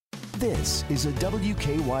This is a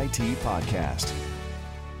WKYT podcast.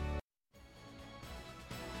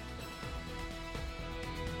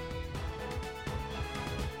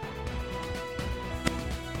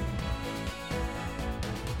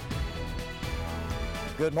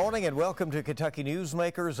 Good morning and welcome to Kentucky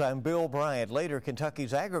Newsmakers. I'm Bill Bryant. Later,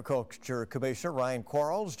 Kentucky's Agriculture Commissioner Ryan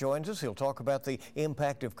Quarles joins us. He'll talk about the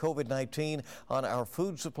impact of COVID-19 on our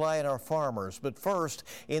food supply and our farmers. But first,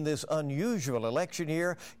 in this unusual election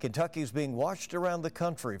year, Kentucky's being watched around the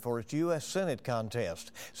country for its U.S. Senate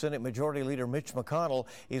contest. Senate Majority Leader Mitch McConnell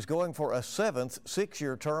is going for a seventh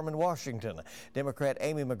six-year term in Washington. Democrat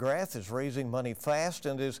Amy McGrath is raising money fast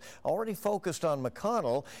and is already focused on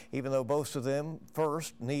McConnell, even though both of them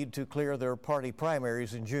first need to clear their party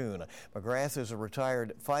primaries in June. McGrath is a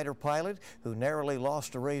retired fighter pilot who narrowly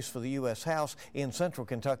lost a race for the U.S. House in Central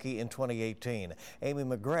Kentucky in 2018. Amy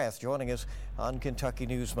McGrath joining us on Kentucky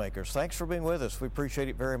Newsmakers. Thanks for being with us. We appreciate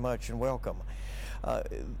it very much and welcome.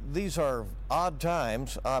 These are odd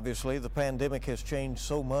times, obviously. The pandemic has changed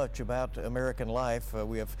so much about American life.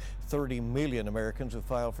 We have 30 million Americans who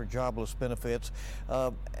file for jobless benefits.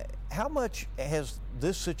 How much has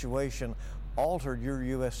this situation altered your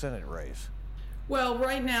U.S. Senate race? Well,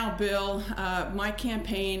 right now, Bill, my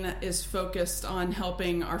campaign is focused on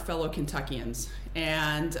helping our fellow Kentuckians.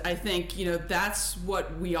 And I think, that's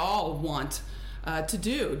what we all want to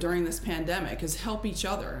do during this pandemic, is help each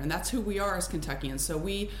other. And that's who we are as Kentuckians. So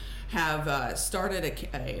we have started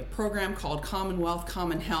a program called Commonwealth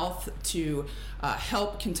Common Health to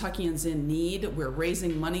help Kentuckians in need. We're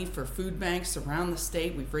raising money for food banks around the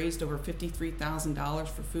state. We've raised over $53,000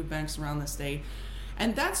 for food banks around the state.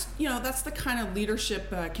 And that's the kind of leadership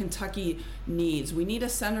Kentucky needs. We need a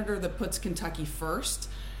senator that puts Kentucky first.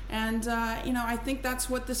 And, I think that's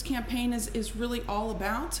what this campaign is really all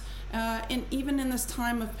about. And even in this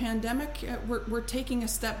time of pandemic, we're taking a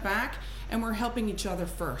step back and we're helping each other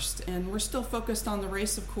first. And we're still focused on the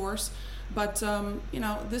race, of course. But,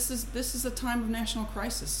 this is a time of national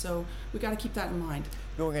crisis. So we got to keep that in mind.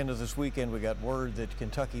 Going into this weekend, we got word that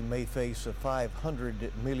Kentucky may face a $500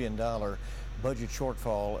 million budget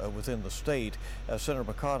shortfall within the state. Senator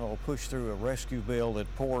McConnell pushed through a rescue bill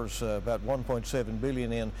that pours about $1.7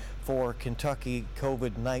 billion in for Kentucky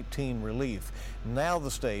COVID-19 relief. Now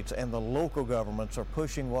the states and the local governments are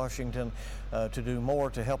pushing Washington to do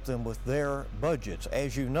more to help them with their budgets.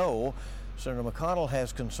 As you know, Senator McConnell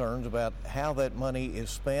has concerns about how that money is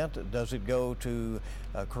spent. Does it go to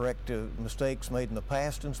correct mistakes made in the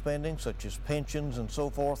past in spending, such as pensions and so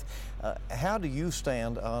forth? How do you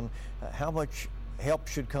stand on how much help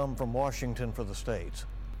should come from Washington for the states?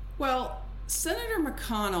 Well, Senator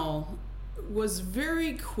McConnell was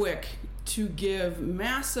very quick to give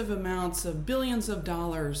massive amounts of billions of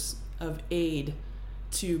dollars of aid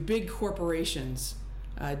to big corporations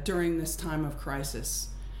during this time of crisis.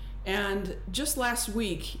 And just last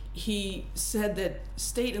week, he said that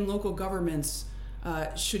state and local governments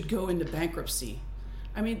should go into bankruptcy.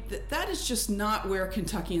 I mean, that is just not where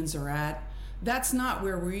Kentuckians are at. That's not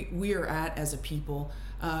where we are at as a people.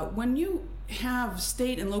 When you have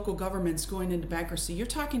state and local governments going into bankruptcy, you're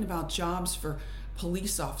talking about jobs for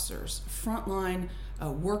police officers, frontline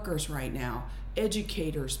workers right now,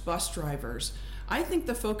 educators, bus drivers. I think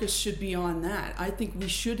the focus should be on that. I think we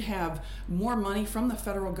should have more money from the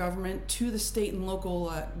federal government to the state and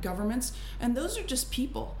local governments. And those are just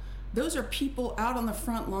people. Those are people out on the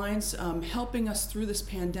front lines helping us through this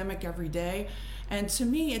pandemic every day. And to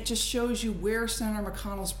me, it just shows you where Senator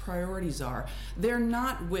McConnell's priorities are. They're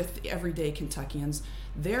not with everyday Kentuckians.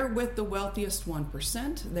 They're with the wealthiest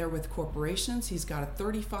 1%. They're with corporations. He's got a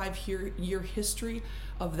 35-year history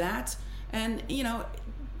of that. And,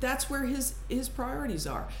 that's where his priorities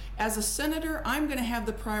are. As a senator, I'm going to have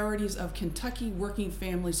the priorities of Kentucky working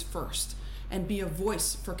families first and be a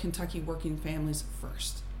voice for Kentucky working families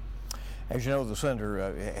first. As you know, the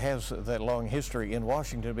senator has that long history in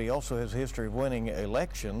Washington, but he also has a history of winning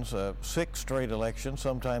elections, 6 straight elections,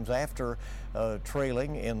 sometimes after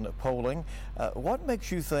trailing in polling. What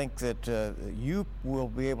makes you think that you will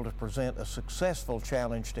be able to present a successful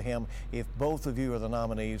challenge to him if both of you are the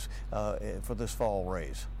nominees for this fall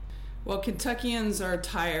race? Well, Kentuckians are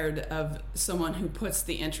tired of someone who puts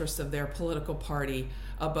the interest of their political party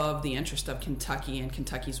above the interest of Kentucky and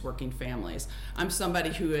Kentucky's working families. I'm somebody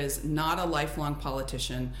who is not a lifelong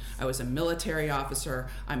politician. I was a military officer.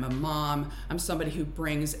 I'm a mom. I'm somebody who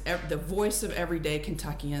brings the voice of everyday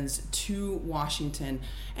Kentuckians to Washington.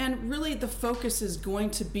 And really the focus is going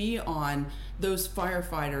to be on those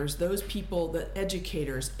firefighters, those people, the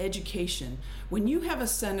educators, education. When you have a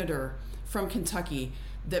senator from Kentucky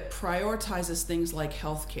that prioritizes things like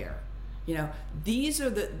health care, This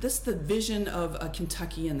is the vision of a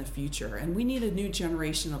Kentucky in the future, and we need a new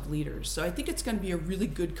generation of leaders. So I think it's going to be a really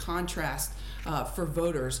good contrast for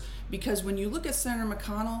voters, because when you look at Senator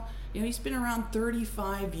McConnell, he's been around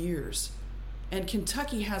 35 years, and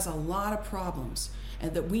Kentucky has a lot of problems,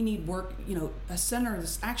 and that we need a senator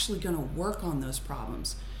that's actually going to work on those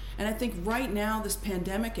problems. And I think right now, this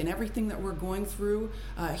pandemic and everything that we're going through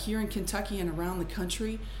here in Kentucky and around the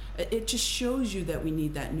country, it just shows you that we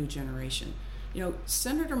need that new generation.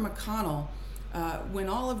 Senator McConnell, when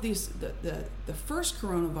all of these, the first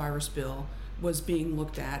coronavirus bill was being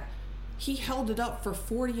looked at, he held it up for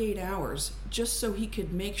 48 hours just so he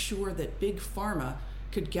could make sure that Big Pharma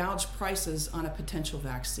could gouge prices on a potential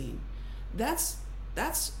vaccine. That's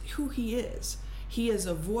who he is. He is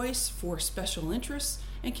a voice for special interests,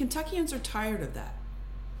 and Kentuckians are tired of that.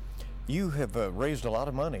 You have raised a lot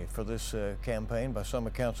of money for this campaign, by some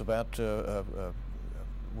accounts about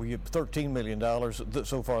we have $13 million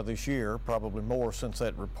so far this year, probably more since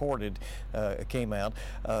that reported came out.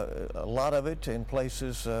 A lot of it in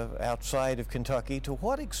places outside of Kentucky. To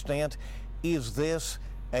what extent is this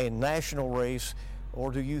a national race,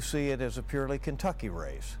 or do you see it as a purely Kentucky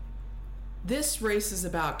race? This race is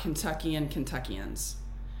about Kentucky and Kentuckians.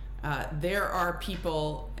 There are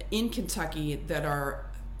people in Kentucky that are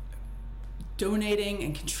donating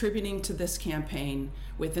and contributing to this campaign.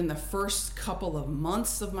 Within the first couple of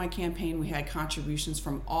months of my campaign, we had contributions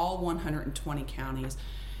from all 120 counties.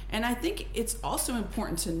 And I think it's also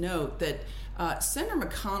important to note that Senator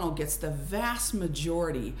McConnell gets the vast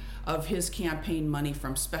majority of his campaign money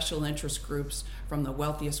from special interest groups, from the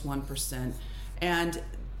wealthiest 1%. And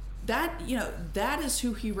that is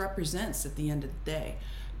who he represents at the end of the day.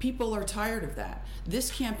 People are tired of that.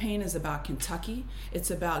 This campaign is about Kentucky. It's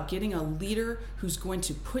about getting a leader who's going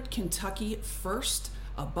to put Kentucky first,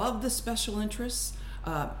 above the special interests,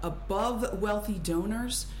 above wealthy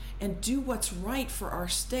donors, and do what's right for our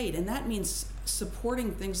state. And that means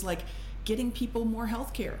supporting things like getting people more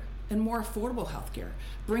health care and more affordable health care,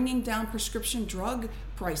 bringing down prescription drug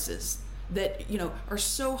prices that are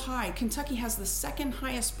so high. Kentucky has the second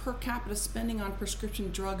highest per capita spending on prescription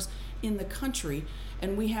drugs in the country,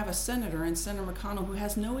 and we have a senator, and Senator McConnell, who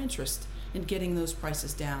has no interest in getting those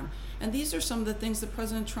prices down. And these are some of the things that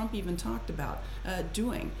President Trump even talked about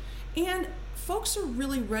doing. And folks are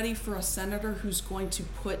really ready for a senator who's going to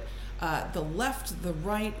put the left, the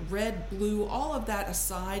right, red, blue, all of that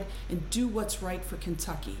aside and do what's right for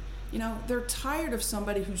Kentucky. They're tired of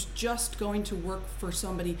somebody who's just going to work for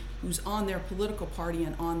somebody who's on their political party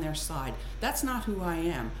and on their side. That's not who I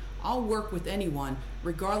am. I'll work with anyone,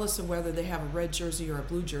 regardless of whether they have a red jersey or a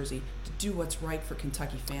blue jersey, to do what's right for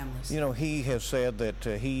Kentucky families. He has said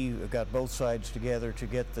that he got both sides together to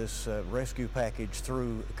get this rescue package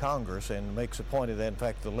through Congress, and makes a point of that. In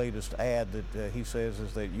fact, the latest ad that he says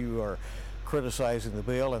is that you are criticizing the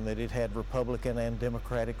bill and that it had Republican and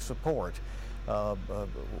Democratic support.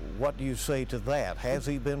 What do you say to that? Has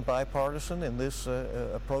he been bipartisan in this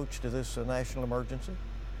approach to this national emergency?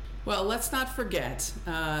 Well, let's not forget,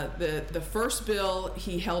 the first bill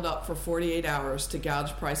he held up for 48 hours to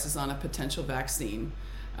gouge prices on a potential vaccine.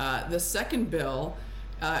 The second bill,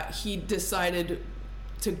 he decided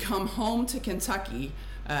to come home to Kentucky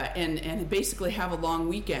and basically have a long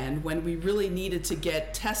weekend when we really needed to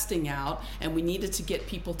get testing out and we needed to get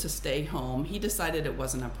people to stay home. He decided it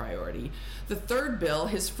wasn't a priority. The third bill,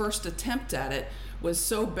 his first attempt at it, was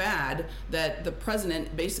so bad that the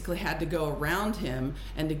president basically had to go around him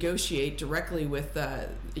and negotiate directly with the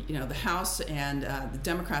House and the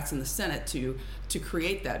Democrats in the Senate to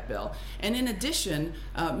create that bill. And in addition,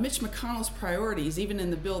 Mitch McConnell's priorities, even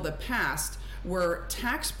in the bill that passed, were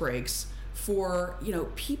tax breaks for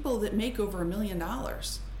people that make over $1 million.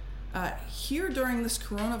 Here during this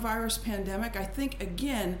coronavirus pandemic, I think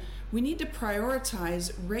again we need to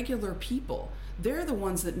prioritize regular people. They're the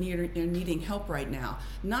ones that are needing help right now,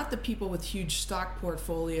 not the people with huge stock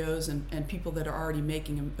portfolios and people that are already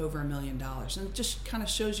making over $1 million. And it just kind of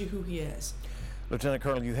shows you who he is. Lieutenant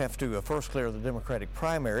Colonel, you have to first clear the Democratic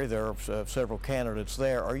primary. There are several candidates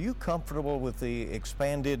there. Are you comfortable with the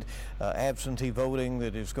expanded absentee voting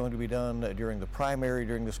that is going to be done during the primary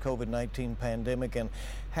during this COVID-19 pandemic? And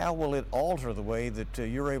how will it alter the way that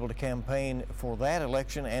you're able to campaign for that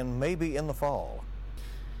election and maybe in the fall?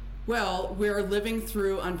 Well, we're living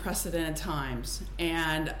through unprecedented times,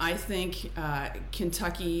 and I think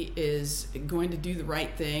Kentucky is going to do the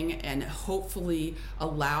right thing and hopefully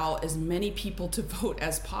allow as many people to vote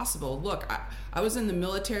as possible. Look, I was in the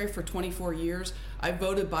military for 24 years. I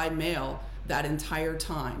voted by mail that entire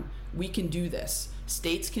time. We can do this.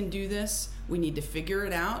 States can do this. We need to figure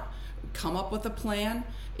it out. come up with a plan.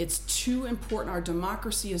 It's too important. Our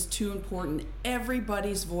democracy is too important.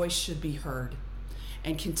 Everybody's voice should be heard.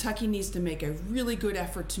 And Kentucky needs to make a really good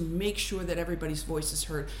effort to make sure that everybody's voice is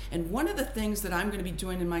heard. And one of the things that I'm going to be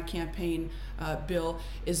doing in my campaign, Bill,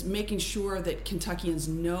 is making sure that Kentuckians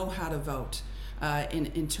know how to vote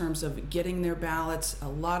in terms of getting their ballots, a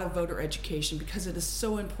lot of voter education, because it is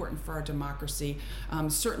so important for our democracy,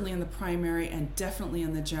 certainly in the primary and definitely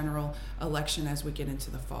in the general election as we get into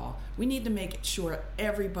the fall. We need to make sure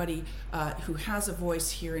everybody who has a voice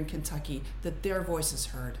here in Kentucky, that their voice is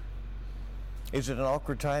heard. Is it an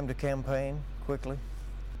awkward time to campaign quickly?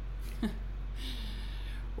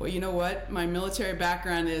 Well, you know what? My military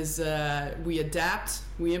background is we adapt,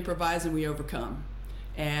 we improvise, and we overcome.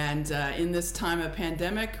 And in this time of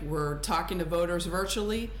pandemic, we're talking to voters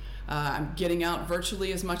virtually. I'm getting out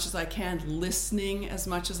virtually as much as I can, listening as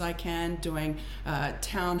much as I can, doing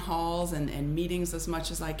town halls and meetings as much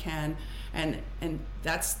as I can. And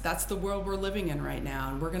that's the world we're living in right now.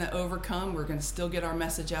 And we're going to overcome. We're going to still get our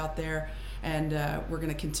message out there. And we're going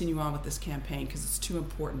to continue on with this campaign because it's too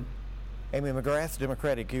important. Amy McGrath,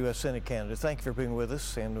 Democratic U.S. Senate candidate, thank you for being with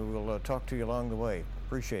us, and we'll talk to you along the way.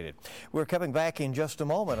 Appreciate it. We're coming back in just a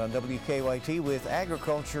moment on WKYT with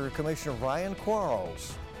Agriculture Commissioner Ryan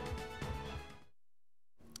Quarles.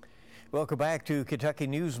 Welcome back to Kentucky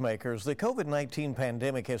Newsmakers. The COVID-19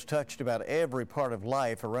 pandemic has touched about every part of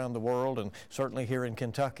life around the world and certainly here in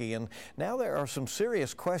Kentucky. And now there are some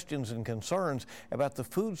serious questions and concerns about the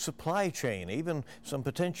food supply chain, even some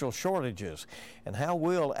potential shortages. And how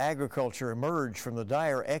will agriculture emerge from the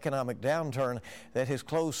dire economic downturn that has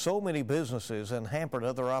closed so many businesses and hampered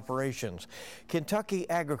other operations? Kentucky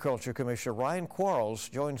Agriculture Commissioner Ryan Quarles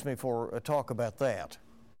joins me for a talk about that.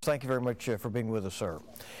 Thank you very much for being with us, sir.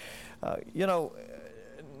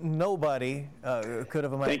 Nobody could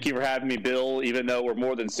have imagined. Thank you for having me, Bill, even though we're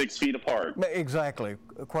more than 6 feet apart. Exactly,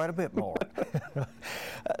 quite a bit more.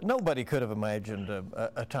 Nobody could have imagined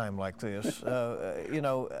a time like this.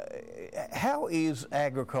 How is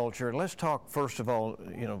agriculture, let's talk first of all,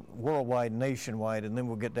 worldwide, nationwide, and then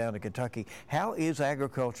we'll get down to Kentucky. How is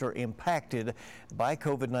agriculture impacted by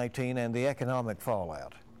COVID-19 and the economic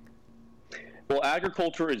fallout? Well,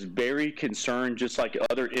 agriculture is very concerned, just like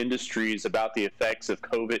other industries, about the effects of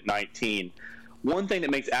COVID-19. One thing that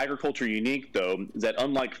makes agriculture unique, though, is that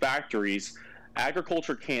unlike factories,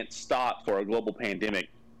 agriculture can't stop for a global pandemic.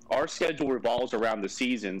 Our schedule revolves around the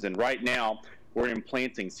seasons, and right now we're in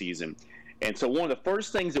planting season. And so one of the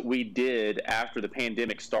first things that we did after the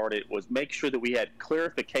pandemic started was make sure that we had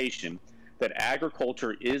clarification that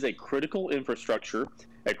agriculture is a critical infrastructure,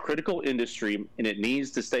 a critical industry, and it needs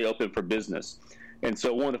to stay open for business. And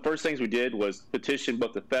so one of the first things we did was petition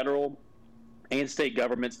both the federal and state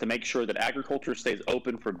governments to make sure that agriculture stays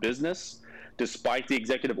open for business despite the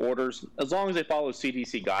executive orders, as long as they follow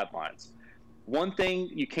CDC guidelines. One thing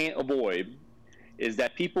you can't avoid is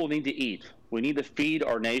that people need to eat. We need to feed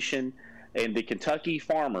our nation, and the Kentucky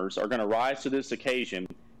farmers are going to rise to this occasion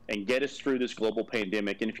and get us through this global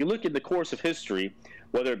pandemic. And if you look at the course of history,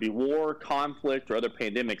 whether it be war, conflict, or other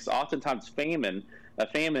pandemics, oftentimes a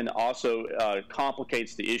famine also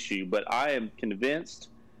complicates the issue. But I am convinced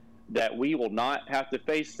that we will not have to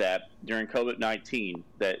face that during COVID-19,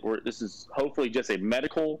 that this is hopefully just a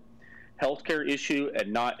medical healthcare issue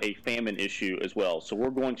and not a famine issue as well. So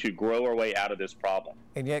we're going to grow our way out of this problem.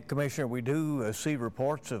 And yet, Commissioner, we do see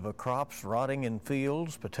reports of crops rotting in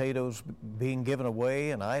fields, potatoes being given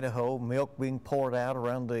away in Idaho, milk being poured out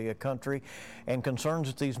around the country, and concerns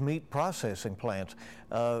at these meat processing plants.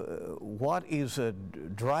 What is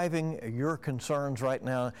driving your concerns right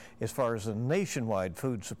now as far as the nationwide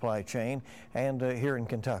food supply chain and here in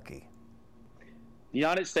Kentucky? The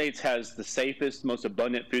United States has the safest, most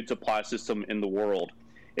abundant food supply system in the world.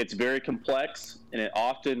 It's very complex, and it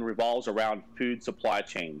often revolves around food supply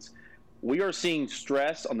chains. We are seeing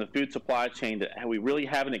stress on the food supply chain that we really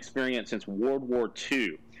haven't experienced since World War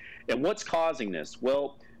II. And what's causing this?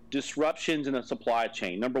 Well, disruptions in the supply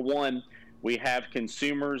chain. Number one, we have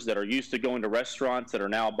consumers that are used to going to restaurants that are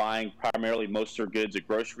now buying primarily most of their goods at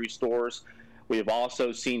grocery stores. We have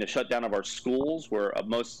also seen a shutdown of our schools, where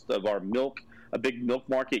most of our a big milk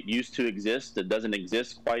market used to exist. It doesn't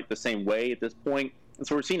exist quite the same way at this point. And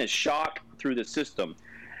so we're seeing a shock through the system.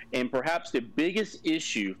 And perhaps the biggest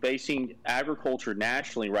issue facing agriculture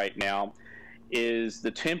nationally right now is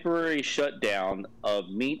the temporary shutdown of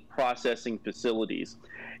meat processing facilities.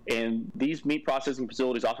 And these meat processing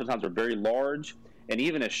facilities oftentimes are very large, and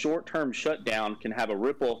even a short-term shutdown can have a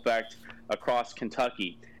ripple effect across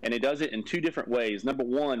Kentucky. And it does it in two different ways. Number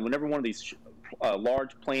one, whenever one of these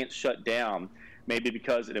large plants shut down, maybe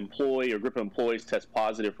because an employee or group of employees test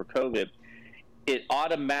positive for COVID, it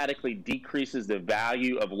automatically decreases the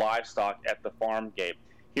value of livestock at the farm gate.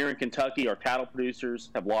 Here in Kentucky, our cattle producers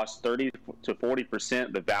have lost 30 to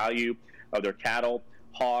 40% the value of their cattle.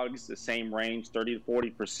 Hogs, the same range, 30 to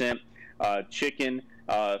 40%. Chicken,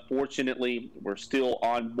 fortunately, we're still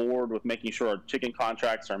on board with making sure our chicken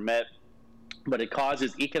contracts are met, but it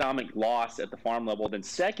causes economic loss at the farm level. Then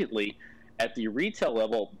secondly, at the retail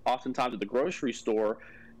level, oftentimes at the grocery store,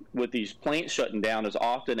 with these plants shutting down, there's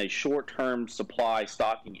often a short-term supply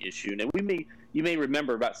stocking issue. And you may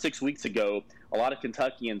remember about 6 weeks ago, a lot of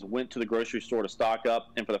Kentuckians went to the grocery store to stock up,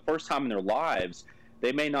 and for the first time in their lives,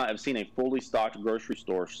 they may not have seen a fully stocked grocery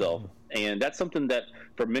store shelf. And that's something that,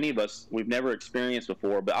 for many of us, we've never experienced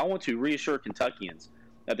before. But I want to reassure Kentuckians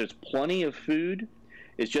that there's plenty of food.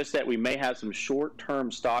 It's just that we may have some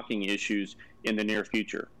short-term stocking issues in the near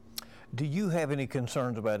future. Do you have any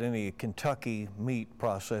concerns about any Kentucky meat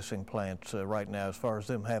processing plants right now as far as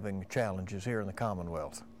them having challenges here in the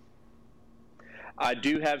Commonwealth? I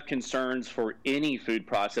do have concerns for any food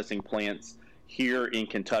processing plants here in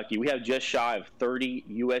Kentucky. We have just shy of 30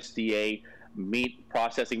 USDA meat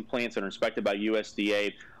processing plants that are inspected by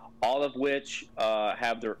USDA, all of which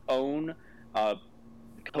have their own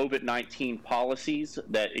COVID-19 policies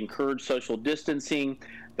that encourage social distancing,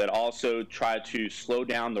 that also try to slow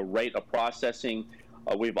down the rate of processing.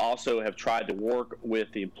 We've also have tried to work with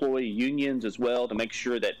the employee unions as well to make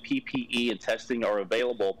sure that PPE and testing are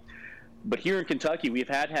available. But here in Kentucky, we've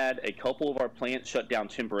had a couple of our plants shut down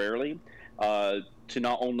temporarily to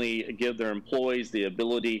not only give their employees the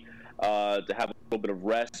ability to have a little bit of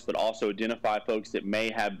rest, but also identify folks that may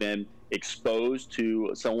have been exposed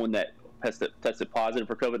to someone that tested positive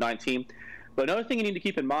for COVID-19. But another thing you need to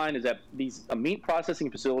keep in mind is that these meat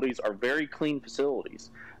processing facilities are very clean facilities.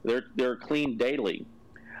 They're cleaned daily.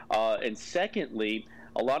 And secondly,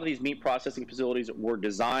 a lot of these meat processing facilities were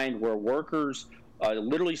designed where workers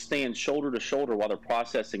literally stand shoulder to shoulder while they're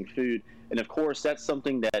processing food. And of course, that's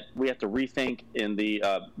something that we have to rethink in the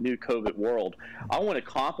new COVID world. I want to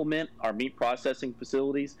compliment our meat processing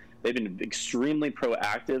facilities. They've been extremely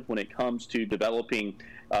proactive when it comes to developing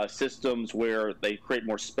systems where they create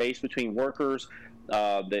more space between workers,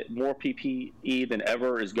 that more PPE than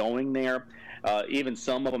ever is going there. Even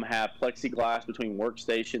some of them have plexiglass between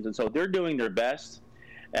workstations, and so they're doing their best.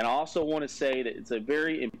 And I also want to say that it's a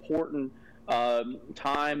very important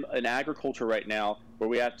time in agriculture right now where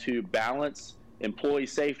we have to balance employee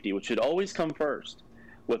safety, which should always come first,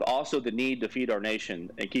 with also the need to feed our nation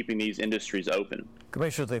and keeping these industries open.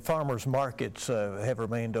 Commissioner, the farmers markets have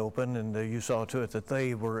remained open, and you saw to it that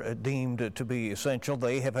they were deemed to be essential.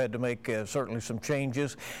 They have had to make certainly some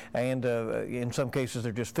changes, and in some cases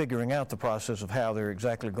they're just figuring out the process of how they're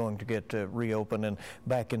exactly going to get reopened and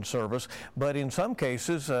back in service. But in some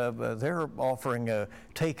cases they're offering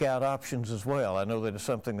takeout options as well. I know that it's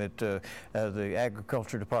something that the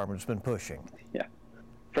Agriculture Department has been pushing. Yeah.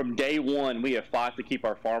 From day one, we have fought to keep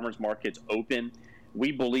our farmers markets open.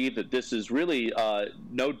 We believe that this is really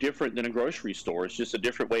no different than a grocery store. It's just a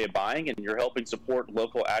different way of buying, and you're helping support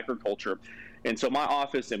local agriculture. And so my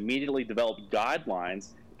office immediately developed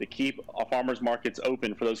guidelines to keep our farmers markets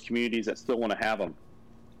open for those communities that still want to have them.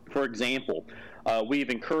 For example, we've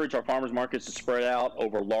encouraged our farmers markets to spread out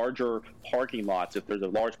over larger parking lots. If there's a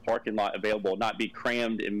large parking lot available, not be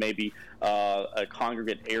crammed in maybe a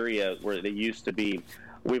congregate area where they used to be.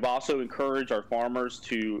 We've also encouraged our farmers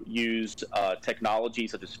to use technology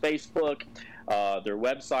such as Facebook, their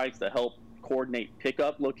websites that help coordinate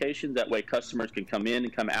pickup locations. That way customers can come in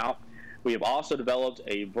and come out. We have also developed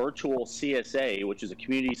a virtual CSA, which is a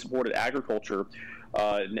community-supported agriculture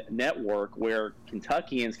network where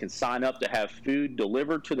Kentuckians can sign up to have food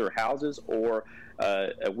delivered to their houses or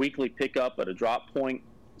a weekly pickup at a drop point,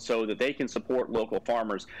 so that they can support local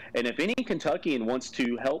farmers. And if any Kentuckian wants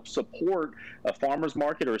to help support a farmer's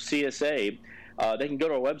market or a CSA, they can go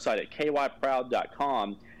to our website at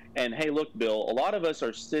kyproud.com. And hey, look, Bill, a lot of us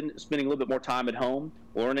are spending a little bit more time at home,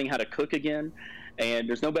 learning how to cook again. And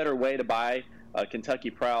there's no better way to buy Kentucky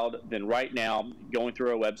Proud than right now going through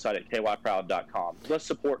our website at kyproud.com. Let's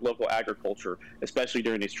support local agriculture, especially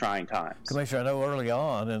during these trying times. Commissioner, I know early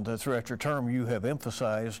on and throughout your term you have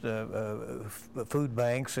emphasized food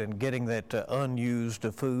banks and getting that unused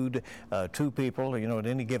food to people. You know, at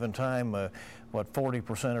any given time,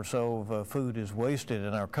 40% or so of food is wasted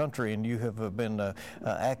in our country, and you have been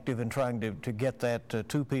active in trying to get that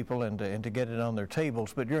to people and to get it on their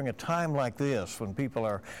tables. But during a time like this, when people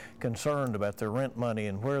are concerned about their rent money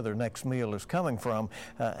and where their next meal is coming from,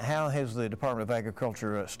 how has the Department of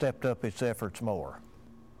Agriculture stepped up its efforts more?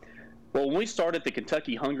 Well, when we started the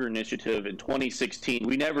Kentucky Hunger Initiative in 2016,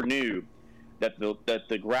 we never knew that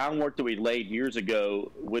the groundwork that we laid years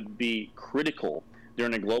ago would be critical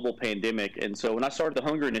during a global pandemic. And so when I started the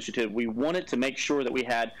Hunger Initiative, we wanted to make sure that we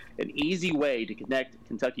had an easy way to connect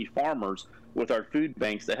Kentucky farmers with our food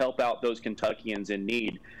banks to help out those Kentuckians in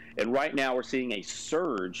need. And right now we're seeing a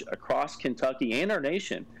surge across Kentucky and our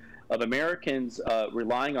nation of Americans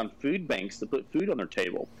relying on food banks to put food on their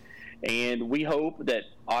table. And we hope that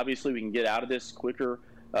obviously we can get out of this quicker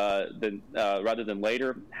rather than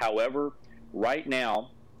later. However, right now,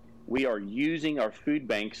 we are using our food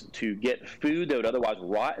banks to get food that would otherwise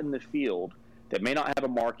rot in the field, that may not have a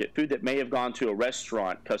market, food that may have gone to a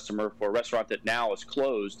restaurant customer for a restaurant that now is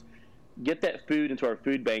closed, get that food into our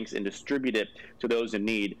food banks and distribute it to those in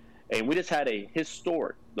need. And we just had a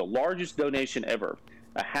historic, the largest donation ever.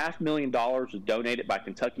 $500,000 was donated by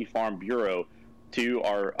Kentucky Farm Bureau to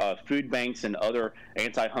our food banks and other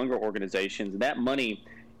anti-hunger organizations. And that money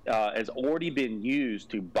has already been used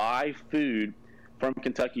to buy food from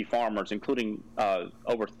Kentucky farmers, including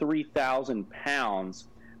over 3,000 pounds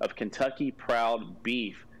of Kentucky Proud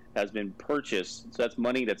beef has been purchased. So that's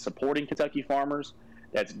money that's supporting Kentucky farmers,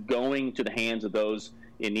 that's going to the hands of those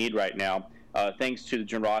in need right now, thanks to the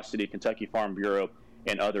generosity of Kentucky Farm Bureau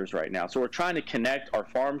and others right now. So we're trying to connect our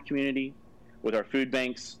farm community with our food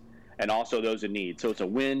banks and also those in need. So it's a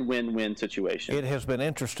win-win-win situation. It has been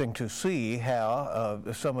interesting to see how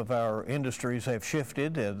some of our industries have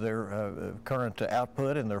shifted their current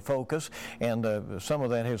output and their focus, and some of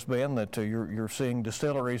that has been that you're seeing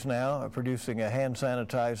distilleries now producing a hand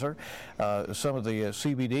sanitizer. Some of the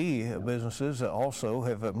CBD businesses also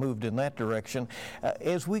have moved in that direction.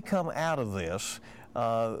 As we come out of this,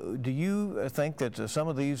 do you think that some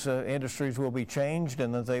of these industries will be changed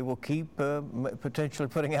and that they will keep potentially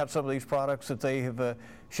putting out some of these products that they have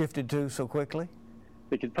shifted to so quickly?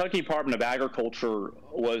 The Kentucky Department of Agriculture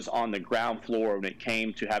was on the ground floor when it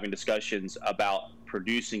came to having discussions about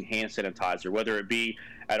producing hand sanitizer, whether it be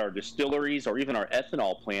at our distilleries or even our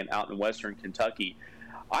ethanol plant out in western Kentucky.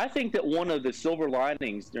 I think that one of the silver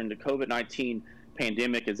linings during the COVID-19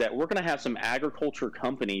 pandemic is that we're going to have some agriculture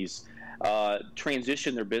companies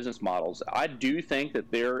transition their business models. I do think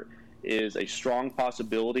that there is a strong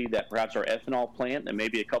possibility that perhaps our ethanol plant and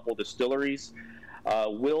maybe a couple of distilleries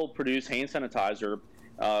will produce hand sanitizer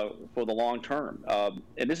for the long term.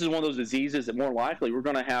 And this is one of those diseases that more likely we're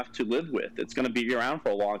going to have to live with. It's going to be around for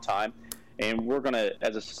a long time. And we're going to,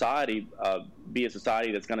 as a society, be a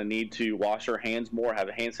society that's going to need to wash our hands more, have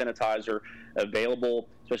a hand sanitizer available,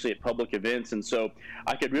 especially at public events. And so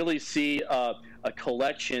I could really see a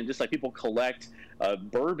collection, just like people collect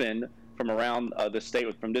bourbon from around the state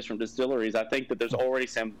from different distilleries. I think that there's already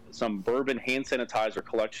some bourbon hand sanitizer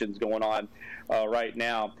collections going on right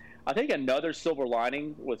now. I think another silver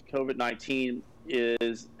lining with COVID-19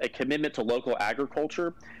 is a commitment to local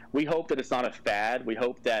agriculture. We hope that it's not a fad. We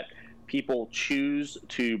hope that people choose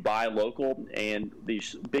to buy local, and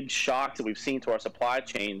these big shocks that we've seen to our supply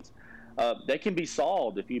chains, they can be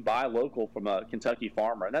solved if you buy local from a Kentucky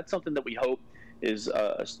farmer. And that's something that we hope is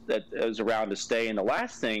around to stay. And the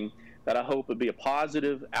last thing that I hope would be a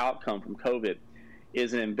positive outcome from COVID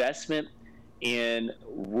is an investment in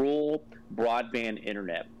rural broadband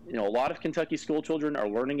internet. You know, a lot of Kentucky school children are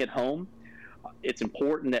learning at home. It's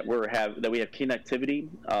important that we have connectivity,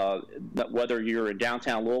 whether you're in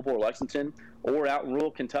downtown Louisville or Lexington or out in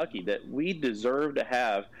rural Kentucky, that we deserve to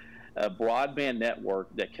have a broadband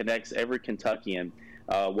network that connects every Kentuckian,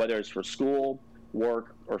 whether it's for school,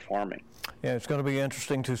 work, or farming. Yeah, it's going to be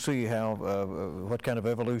interesting to see how what kind of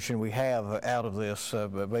evolution we have out of this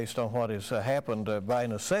based on what has happened by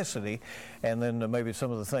necessity, and then maybe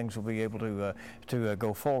some of the things will be able to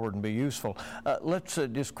go forward and be useful. Let's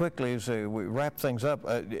just quickly, as we wrap things up,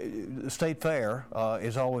 State Fair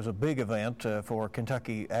is always a big event for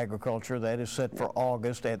Kentucky agriculture. That is set for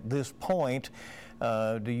August. At this point,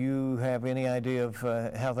 do you have any idea of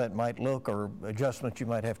how that might look or adjustments you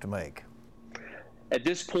might have to make? At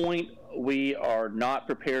this point, we are not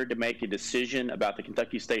prepared to make a decision about the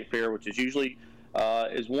Kentucky State Fair, which is usually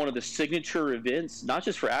is one of the signature events, not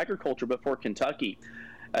just for agriculture, but for Kentucky.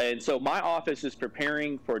 And so my office is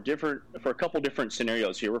preparing for a couple different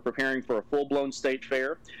scenarios here. We're preparing for a full-blown state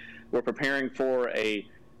fair. We're preparing for a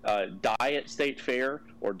diet state fair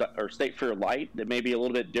or state fair light that may be a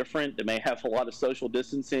little bit different, that may have a lot of social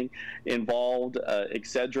distancing involved, et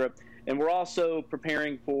cetera. And we're also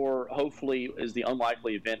preparing for, hopefully, is the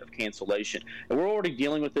unlikely event of cancellation. And we're already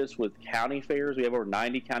dealing with this with county fairs. We have over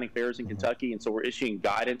 90 county fairs in Kentucky, and so we're issuing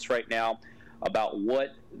guidance right now about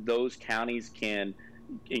what those counties can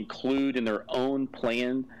include in their own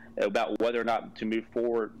plan about whether or not to move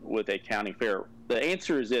forward with a county fair. The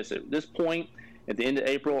answer is this: at this point, at the end of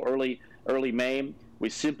April, early May, we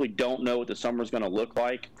simply don't know what the summer is going to look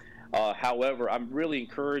like. However, I'm really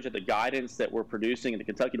encouraged that the guidance that we're producing in the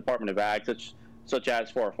Kentucky Department of Ag, such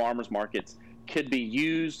as for our farmers markets, could be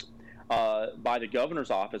used by the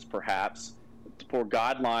governor's office perhaps for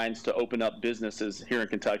guidelines to open up businesses here in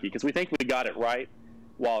Kentucky, because we think we got it right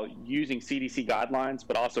while using CDC guidelines,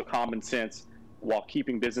 but also common sense while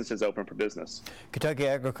keeping businesses open for business. Kentucky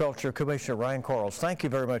Agriculture Commissioner Ryan Quarles, thank you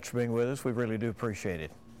very much for being with us. We really do appreciate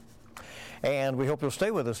it. And we hope you'll stay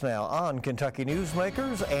with us now on Kentucky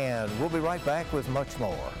Newsmakers, and we'll be right back with much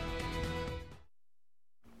more.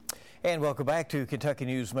 And welcome back to Kentucky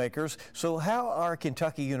Newsmakers. So how are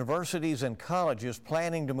Kentucky universities and colleges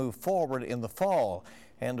planning to move forward in the fall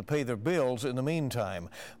and to pay their bills in the meantime?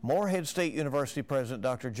 Morehead State University President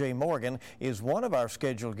Dr. Jay Morgan is one of our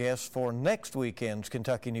scheduled guests for next weekend's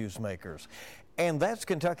Kentucky Newsmakers. And that's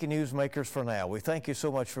Kentucky Newsmakers for now. We thank you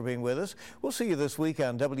so much for being with us. We'll see you this week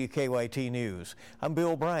on WKYT News. I'm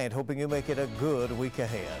Bill Bryant, hoping you make it a good week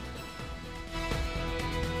ahead.